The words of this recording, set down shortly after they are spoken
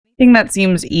Thing that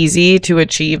seems easy to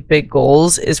achieve big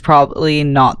goals is probably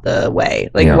not the way.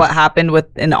 Like what happened with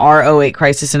an R08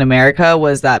 crisis in America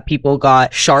was that people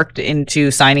got sharked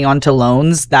into signing on to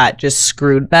loans that just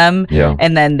screwed them.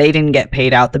 And then they didn't get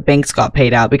paid out. The banks got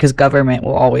paid out because government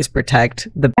will always protect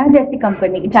the जैसी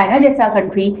company, China जैसा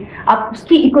country, अब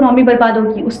उसकी economy बर्बाद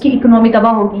होगी, उसकी economy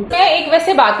तबाह होगी। मैं एक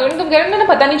वैसे बात करूँ, तुम कह रहे हो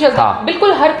ना पता नहीं चलता,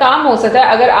 बिल्कुल हर काम हो सकता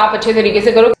है अगर आप अच्छे तरीके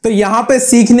से करो। तो यहाँ पे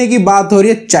सीखने की बात हो रही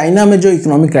है। चाइना में जो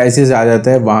इकोनॉमिक क्राइसिस आ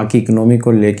जाता है, वहाँ की इकोनॉमी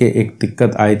को लेके एक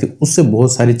दिक्कत आई थी, उससे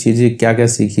बहुत सारी चीजें क्या क्या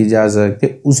सीखी जा सकती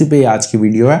है, उसी पे आज की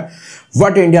वीडियो है।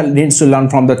 What India needs to learn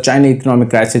from the China economic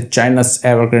crisis, China's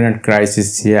Evergrande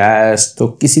Crisis। Yes, तो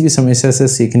किसी भी समस्या से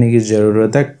सीखने की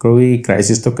जरूरत है, कोई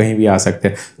क्राइसिस तो कहीं भी आ सकते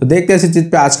हैं। तो देखते हैं इसी चीज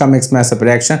पे आज का मिक्स मैशअप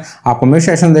रिएक्शन। आपको मेरे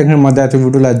सेशन देखने में मजा आए तो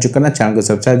वीडियो लाइक जो करना, चैनल को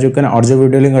सब्सक्राइब जो करना, और जो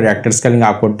वीडियो लिंक और रिएक्टर्स का लिंक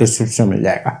आपको डिस्क्रिप्शन में मिल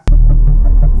जाएगा।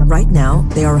 Right now,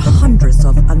 there are hundreds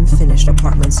of unfinished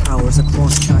apartment towers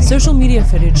across China. Social media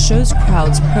footage shows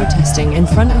crowds protesting in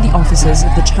front of the offices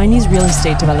of the Chinese real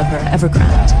estate developer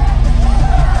Evergrande.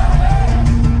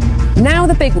 Now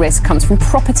the big risk comes from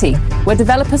property, where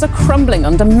developers are crumbling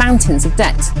under mountains of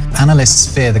debt. Analysts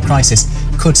fear the crisis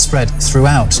could spread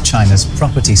throughout China's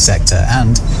property sector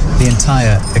and the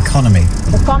entire economy.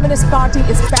 The Communist Party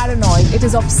is paranoid. It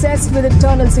is obsessed with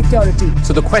internal security.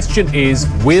 So the question is,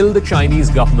 will the Chinese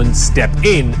government step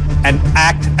in and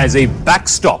act as a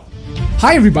backstop?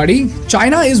 Hi everybody,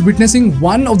 China is witnessing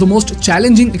one of the most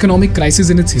challenging economic crises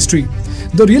in its history.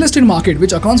 The real estate market,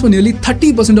 which accounts for nearly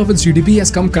 30% of its GDP, has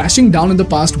come crashing down in the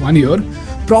past 1 year.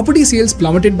 Property sales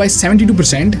plummeted by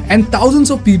 72% and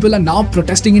thousands of people are now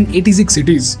protesting in 86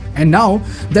 cities. And now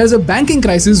there's a banking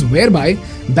crisis whereby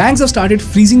banks have started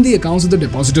freezing the accounts of the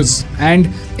depositors. And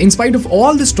in spite of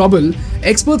all this trouble,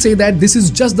 experts say that this is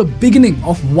just the beginning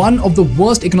of one of the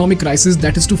worst economic crises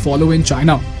that is to follow in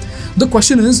China. The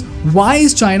question is, why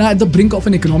is China at the brink of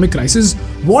an economic crisis?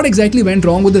 What exactly went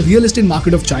wrong with the real estate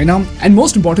market of China? And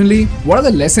most importantly, what are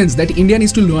the lessons that India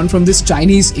needs to learn from this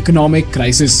Chinese economic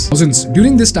crisis?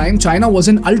 During this time, China was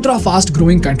an ultra-fast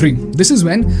growing country. This is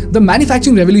when the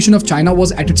manufacturing revolution of China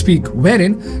was at its peak,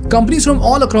 wherein companies from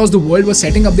all across the world were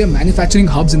setting up their manufacturing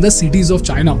hubs in the cities of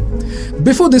China.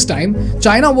 Before this time,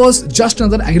 China was just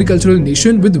another agricultural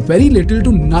nation with very little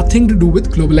to nothing to do with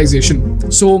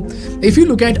globalization. So, if you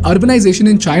look at urbanization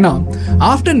in China,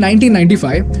 after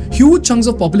 1995, huge chunks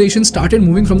of population started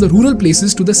moving from the rural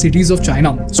places to the cities of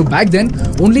China. So back then,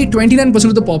 only 29%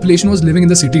 of the population was living in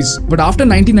the cities. But after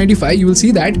 1995, you will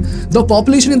see that the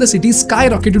population in the cities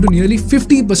skyrocketed to nearly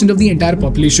 50% of the entire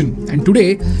population. And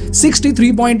today,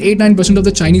 63.89% of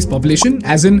the Chinese population,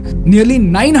 as in nearly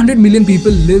 900 million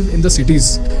people, live in the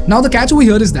cities. Now the catch over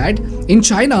here is that in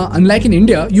China, unlike in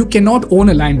India, you cannot own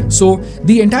a land. So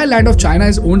the entire land of China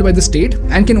is owned by the state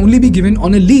and can only be given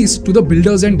on a lease to the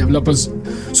builders and developers.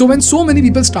 So when so many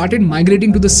people started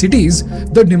migrating to the cities,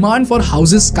 the demand for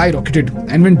houses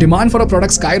skyrocketed. And when demand for a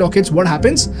product skyrockets, what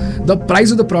happens? The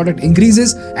price of the product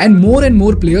increases and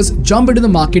more players jump into the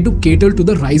market to cater to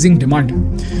the rising demand.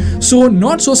 So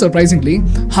not so surprisingly,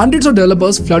 hundreds of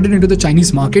developers flooded into the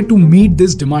Chinese market to meet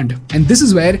this demand. And this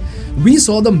is where we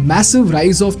saw the massive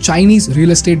rise of Chinese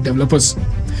real estate developers.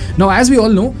 Now, as we all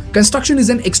know, construction is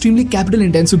an extremely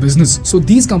capital-intensive business. So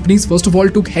these companies first of all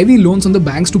took heavy loans on the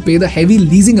banks to pay the heavy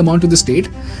leasing amount to the state.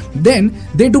 Then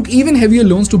they took even heavier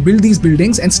loans to build these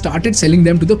buildings and started selling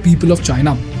them to the people of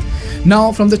China.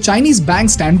 Now, from the Chinese bank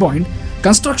standpoint,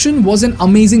 construction was an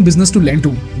amazing business to lend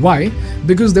to. Why?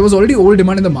 Because there was already old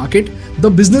demand in the market. The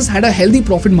business had a healthy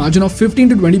profit margin of 15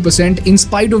 to 20% in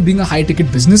spite of being a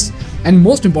high-ticket business. And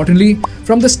most importantly,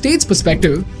 from the state's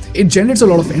perspective, it generates a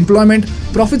lot of employment,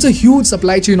 profits a huge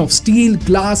supply chain of steel,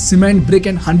 glass, cement, brick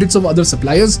and hundreds of other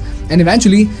suppliers, and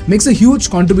eventually makes a huge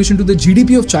contribution to the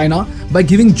GDP of China by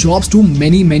giving jobs to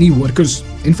many workers.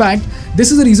 In fact,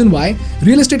 this is the reason why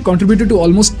real estate contributed to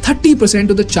almost 30%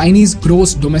 of the Chinese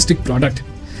gross domestic product.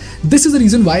 This is the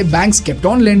reason why banks kept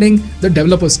on lending, the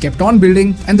developers kept on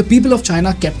building, and the people of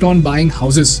China kept on buying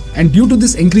houses. And due to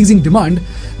this increasing demand,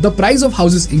 the price of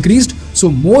houses increased,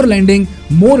 so more lending,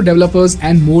 more developers,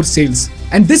 and more sales.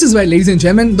 And this is why, ladies and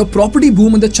gentlemen, the property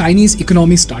boom in the Chinese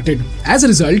economy started. As a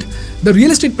result, the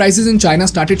real estate prices in China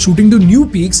started shooting to new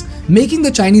peaks, making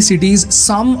the Chinese cities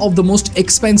some of the most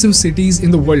expensive cities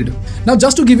in the world. Now,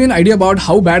 just to give you an idea about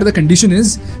how bad the condition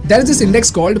is, there is this index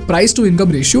called price to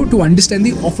income ratio to understand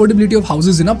the affordability of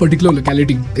houses in a particular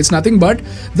locality. It's nothing but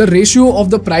the ratio of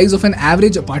the price of an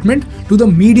average apartment to the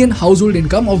median household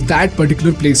income of that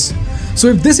particular place. So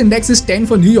if this index is 10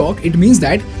 for New York, it means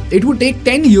that it would take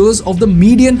 10 years of the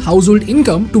median household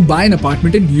income to buy an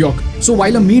apartment in New York. So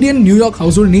while a median New York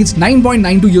household needs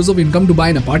 9.92 years of income to buy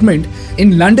an apartment,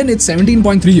 in London it's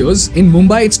 17.3 years, in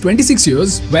Mumbai it's 26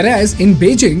 years, whereas in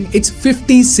Beijing it's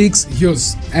 56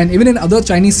 years. And even in other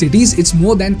Chinese cities, it's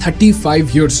more than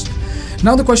 35 years.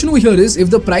 Now the question over here is, if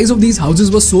the price of these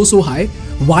houses was so high,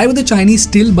 why were the Chinese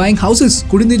still buying houses?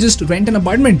 Couldn't they just rent an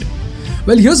apartment?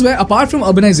 Well, here's where, apart from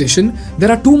urbanization, there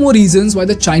are two more reasons why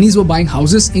the Chinese were buying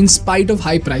houses in spite of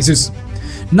high prices.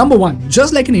 Number one,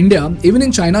 just like in India, even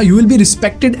in China, you will be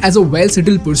respected as a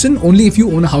well-settled person only if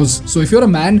you own a house. So if you're a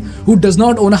man who does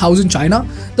not own a house in China,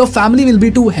 the family will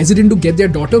be too hesitant to get their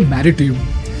daughter married to you.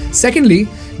 Secondly,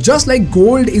 just like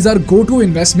gold is our go-to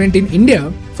investment in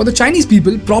India, for the Chinese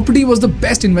people, property was the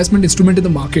best investment instrument in the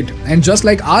market. And just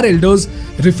like our elders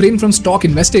refrain from stock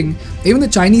investing, even the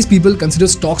Chinese people consider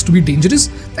stocks to be dangerous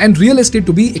and real estate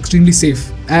to be extremely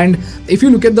safe. And if you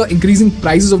look at the increasing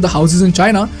prices of the houses in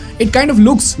China, it kind of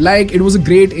looks like it was a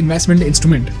great investment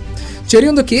instrument. Cherry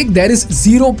on the cake, there is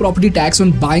zero property tax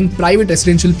on buying private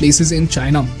residential places in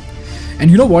China. And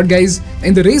you know what, guys?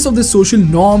 In the race of this social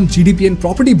norm, GDP and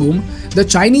property boom, the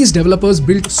Chinese developers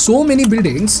built so many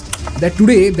buildings that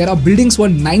today there are buildings for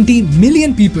 90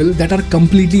 million people that are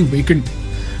completely vacant.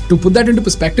 To put that into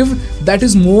perspective, that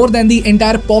is more than the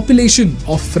entire population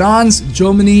of France,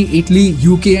 Germany, Italy,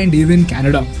 UK and even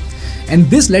Canada. And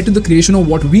this led to the creation of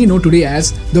what we know today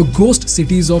as the ghost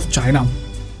cities of China.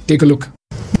 Take a look.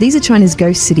 These are China's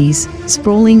ghost cities,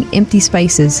 sprawling, empty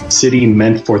spaces. City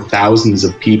meant for thousands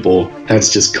of people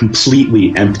that's just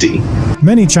completely empty.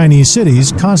 Many Chinese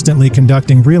cities constantly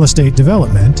conducting real estate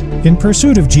development in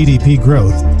pursuit of GDP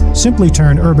growth simply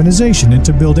turn urbanization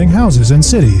into building houses and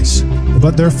cities.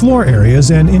 But their floor areas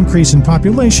and increase in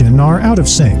population are out of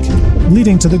sync,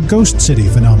 leading to the ghost city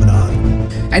phenomenon.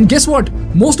 And guess what?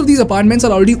 Most of these apartments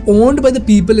are already owned by the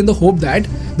people in the hope that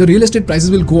the real estate prices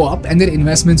will go up and their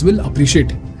investments will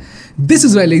appreciate. This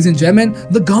is why, ladies and gentlemen,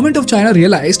 the government of China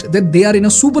realized that they are in a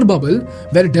super bubble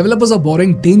where developers are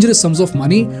borrowing dangerous sums of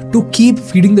money to keep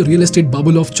feeding the real estate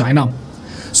bubble of China.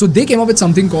 So they came up with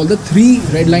something called the 3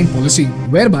 red line policy,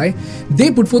 whereby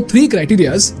they put forth 3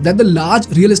 criteria that the large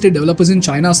real estate developers in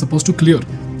China are supposed to clear.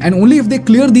 And only if they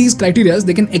clear these criteria,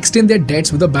 they can extend their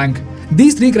debts with the bank.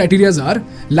 These 3 criteria are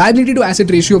liability to asset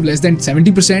ratio of less than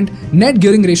 70%, net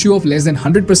gearing ratio of less than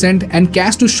 100%, and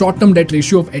cash to short-term debt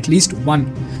ratio of at least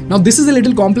 1. Now this is a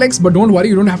little complex, but don't worry,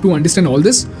 you don't have to understand all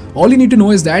this. All you need to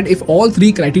know is that if all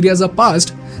 3 criteria are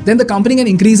passed, then the company can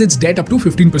increase its debt up to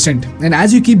 15%. And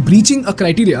as you keep breaching a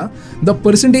criteria, the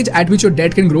percentage at which your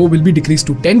debt can grow will be decreased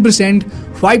to 10%,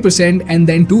 5%, and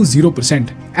then to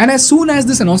 0%. And as soon as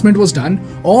this announcement was done,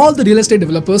 all the real estate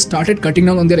developers started cutting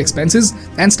down on their expenses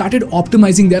and started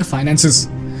optimizing their finances.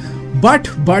 But,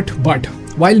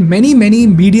 while many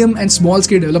medium and small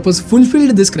scale developers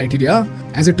fulfilled this criteria,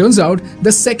 as it turns out,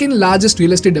 the second largest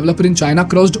real estate developer in China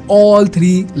crossed all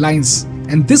 3 lines.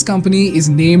 And this company is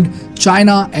named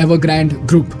China Evergrande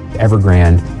Group.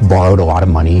 Evergrande borrowed a lot of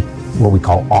money, what we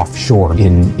call offshore,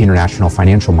 in international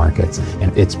financial markets,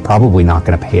 and it's probably not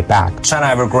going to pay it back. China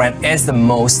Evergrande is the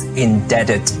most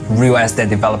indebted real estate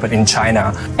developer in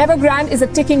China. Evergrande is a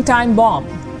ticking time bomb,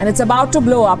 and it's about to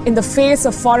blow up in the face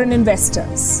of foreign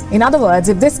investors. In other words,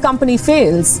 if this company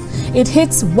fails, it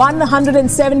hits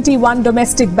 171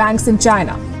 domestic banks in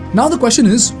China. Now the question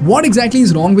is, what exactly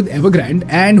is wrong with Evergrande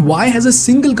and why has a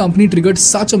single company triggered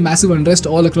such a massive unrest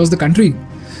all across the country?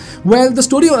 Well, the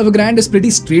story of Evergrande is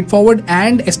pretty straightforward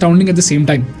and astounding at the same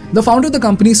time. The founder of the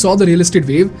company saw the real estate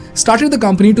wave, started the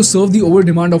company to serve the over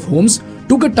demand of homes,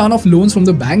 took a ton of loans from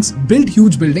the banks, built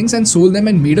huge buildings and sold them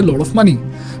and made a lot of money.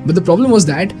 But the problem was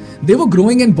that they were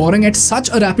growing and borrowing at such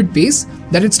a rapid pace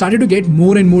that it started to get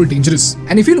more and more dangerous.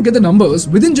 And if you look at the numbers,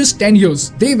 within just 10 years,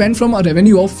 they went from a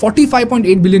revenue of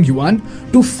 45.8 billion yuan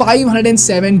to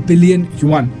 507 billion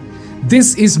yuan.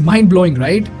 This is mind-blowing,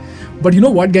 right? But you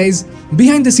know what, guys?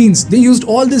 Behind the scenes, they used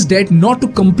all this debt not to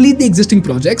complete the existing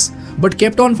projects, but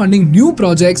kept on funding new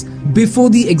projects before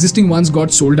the existing ones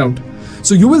got sold out.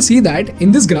 So you will see that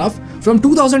in this graph, from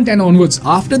 2010 onwards,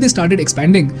 after they started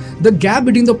expanding, the gap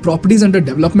between the properties under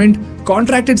development,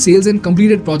 contracted sales and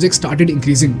completed projects started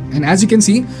increasing. And as you can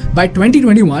see, by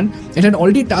 2021, it had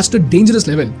already touched a dangerous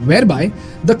level, whereby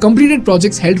the completed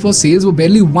projects held for sales were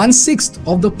barely 1/6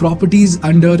 of the properties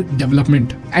under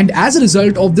development. And as a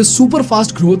result of this super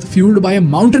fast growth fueled by a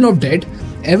mountain of debt,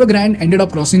 Evergrande ended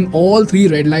up crossing all 3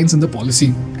 red lines in the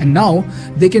policy. And now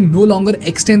they can no longer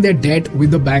extend their debt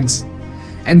with the banks.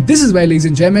 And this is where, ladies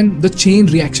and gentlemen, the chain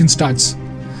reaction starts.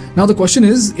 Now the question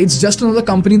is, it's just another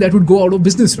company that would go out of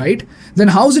business, right? Then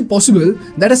how is it possible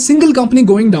that a single company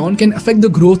going down can affect the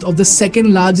growth of the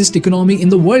second largest economy in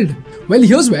the world? Well,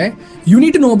 here's where you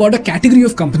need to know about a category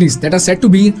of companies that are said to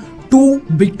be too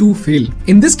big to fail.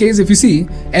 In this case, if you see,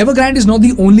 Evergrande is not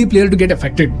the only player to get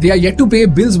affected. They are yet to pay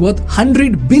bills worth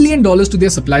 $100 billion to their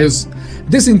suppliers.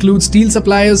 This includes steel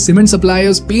suppliers, cement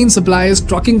suppliers, paint suppliers,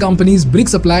 trucking companies, brick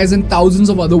suppliers, and thousands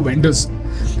of other vendors.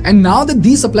 And now that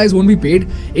these supplies won't be paid,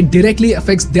 it directly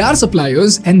affects their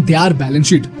suppliers and their balance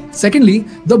sheet. Secondly,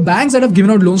 the banks that have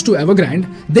given out loans to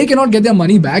Evergrande, they cannot get their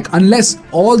money back unless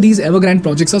all these Evergrande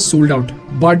projects are sold out.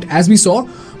 But as we saw,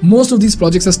 most of these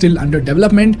projects are still under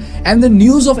development, and the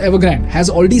news of Evergrande has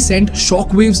already sent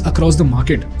shockwaves across the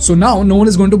market. So now no one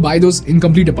is going to buy those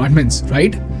incomplete apartments,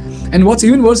 right? And what's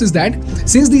even worse is that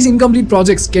since these incomplete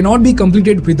projects cannot be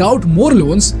completed without more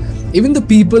loans, even the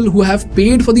people who have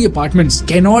paid for the apartments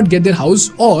cannot get their house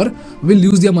or will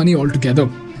lose their money altogether.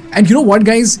 And you know what,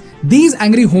 guys? These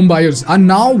angry home buyers are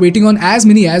now waiting on as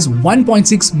many as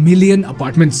 1.6 million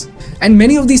apartments. And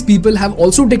many of these people have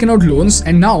also taken out loans,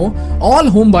 and now all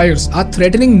home buyers are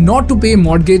threatening not to pay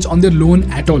mortgage on their loan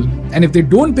at all. And if they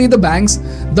don't pay the banks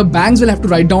will have to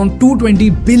write down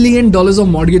 $220 billion of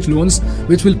mortgage loans,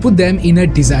 which will put them in a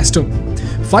disaster.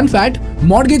 Fun fact,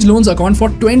 mortgage loans account for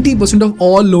 20% of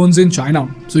all loans in China.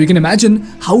 So you can imagine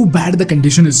how bad the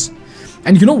condition is.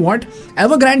 And you know what?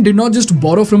 Evergrande did not just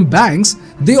borrow from banks,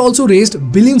 they also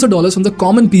raised billions of dollars from the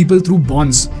common people through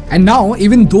bonds. And now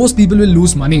even those people will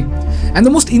lose money. And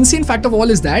the most insane fact of all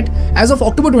is that as of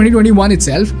October 2021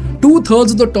 itself,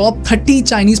 2/3 of the top 30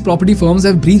 Chinese property firms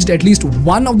have breached at least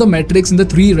one of the metrics in the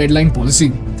 3 red line policy.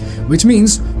 Which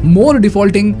means more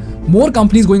defaulting, more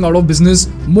companies going out of business,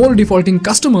 more defaulting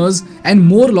customers, and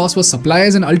more loss for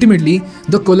suppliers, and ultimately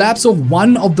the collapse of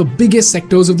one of the biggest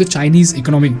sectors of the Chinese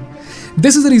economy.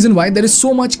 This is the reason why there is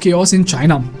so much chaos in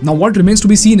China. Now what remains to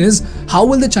be seen is how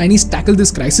will the Chinese tackle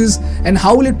this crisis and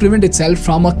how will it prevent itself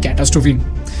from a catastrophe.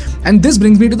 And this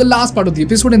brings me to the last part of the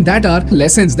episode, and that are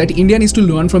lessons that India needs to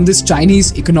learn from this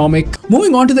Chinese economic.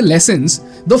 Moving on to the lessons,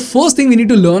 the first thing we need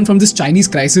to learn from this Chinese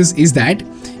crisis is that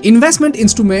investment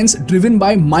instruments driven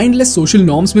by mindless social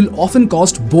norms will often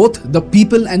cost both the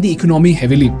people and the economy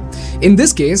heavily. In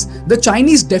this case, the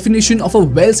Chinese definition of a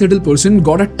well-settled person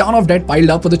got a ton of debt piled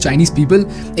up for the Chinese people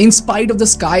in spite of the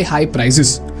sky-high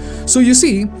prices. So you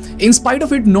see, in spite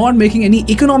of it not making any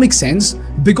economic sense,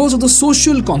 because of the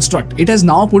social construct, it has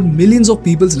now put millions of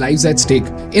people's lives at stake.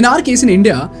 In our case in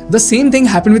India, the same thing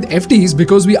happened with FDs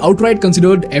because we outright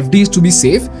considered FDs to be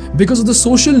safe because of the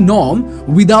social norm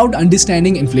without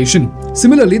understanding inflation.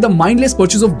 Similarly, the mindless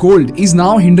purchase of gold is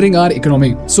now hindering our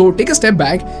economy. So take a step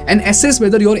back and assess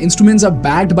whether your instruments are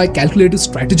backed by calculated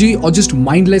strategy or just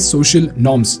mindless social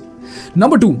norms.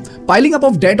 Number 2, piling up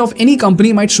of debt of any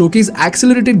company might showcase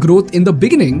accelerated growth in the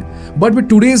beginning, but with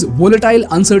today's volatile,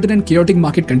 uncertain and chaotic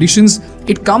market conditions,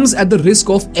 it comes at the risk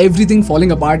of everything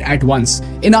falling apart at once.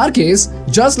 In our case,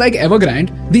 just like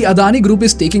Evergrande, the Adani Group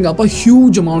is taking up a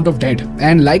huge amount of debt.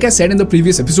 And like I said in the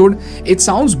previous episode, it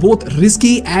sounds both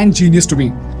risky and genius to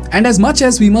me. And as much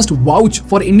as we must vouch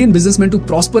for Indian businessmen to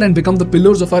prosper and become the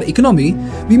pillars of our economy,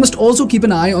 we must also keep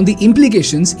an eye on the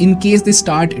implications in case they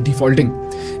start defaulting.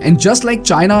 And just like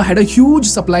China had a huge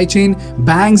supply chain,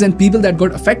 banks and people that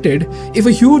got affected, if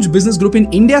a huge business group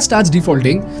in India starts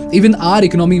defaulting, even our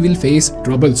economy will face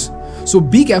troubles. So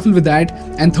be careful with that.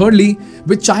 And thirdly,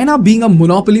 with China being a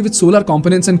monopoly with solar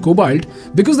components and cobalt,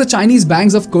 because the Chinese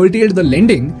banks have curtailed the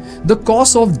lending, the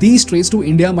cost of these trades to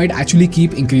India might actually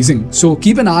keep increasing. So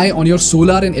keep an eye on your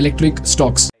solar and electric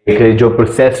stocks. जो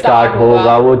process start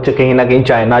होगा वो कहीं ना कहीं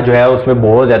China जो है उसमें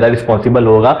बहुत ज़्यादा रिस्पॉन्सिबल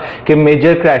होगा कि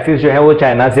मेजर क्राइसिस जो है वो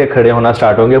चाइना से खड़े होना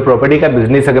स्टार्ट होंगे। प्रॉपर्टी का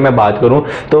बिजनेस अगर मैं बात करूं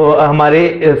तो हमारे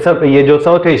सब ये जो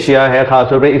साउथ एशिया है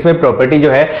खासतौर पे, इसमें प्रॉपर्टी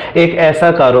जो है एक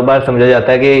ऐसा कारोबार समझा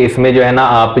जाता है कि इसमें जो है ना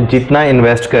आप जितना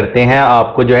इन्वेस्ट करते हैं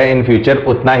आपको जो है इन फ्यूचर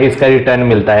उतना ही इसका रिटर्न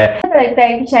मिलता है। लगता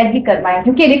है कि शायद भी करवाएं,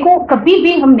 क्योंकि देखो कभी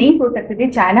भी हम नहीं सोच सकते थे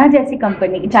चाइना जैसी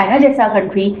कंपनी, चाइना जैसा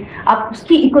कंट्री, अब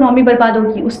उसकी इकोनॉमी बर्बाद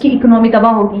होगी, उसकी इकोनॉमी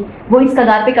तबाह होगी, वो इस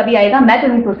कगार पे कभी आएगा, मैं तो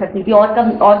नहीं सोच सकती थी।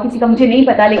 और किसी का मुझे नहीं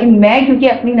पता, लेकिन मैं क्योंकि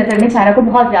अपनी नज़र में चाइना को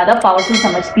बहुत ज़्यादा पावरफुल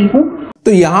समझती हूँ।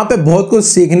 तो यहाँ पे बहुत कुछ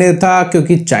सीखने था,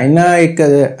 क्योंकि चाइना एक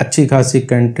अच्छी खासी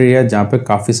कंट्री है जहाँ पे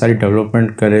काफ़ी सारी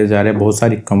डेवलपमेंट करे जा रहे हैं, बहुत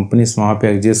सारी कंपनीज वहाँ पे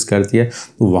एग्जिस्ट करती है।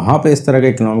 तो वहाँ पे इस तरह का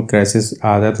इकोनॉमिक क्राइसिस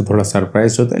आ जाए तो थोड़ा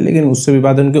सरप्राइज होता है, लेकिन उससे भी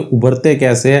बात उनके उभरते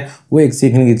कैसे है वो एक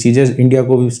सीखने की चीज़ है। इंडिया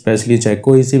को भी स्पेशली, चाहे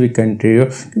कोई सी भी कंट्री हो,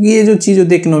 क्योंकि ये जो चीज़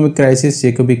होती है इकोनॉमिक क्राइसिस,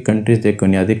 ये कभी कंट्रीज देख को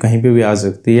नहीं आती, कहीं पर भी आ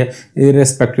सकती है,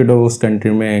 इर्रेस्पेक्टिव ऑफ उस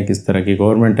कंट्री में किस तरह की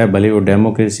गवर्नमेंट है, भले वो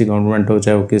डेमोक्रेसी गवर्नमेंट हो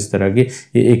चाहे वो किस तरह की।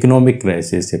 ये इकोनॉमिक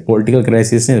क्राइसिस है, पॉलिटिकल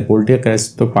क्राइसिस नहीं, पॉलिटिकल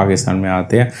क्राइसिस तो पाकिस्तान में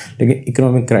आते हैं, लेकिन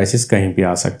इकोनॉमिक क्राइसिस कहीं भी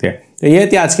आ सकते हैं। तो ये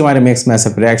थी आज के हमारे मैक्स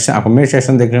मैशअप रिएक्शन। आपको मेरे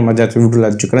सेशन देखने में मजा आता है, वीडियो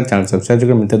लाइक करें, चैनल सब्सक्राइब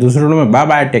करें। मिलते हैं दूसरे वीडियो में। Bye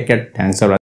bye, take care, thanks for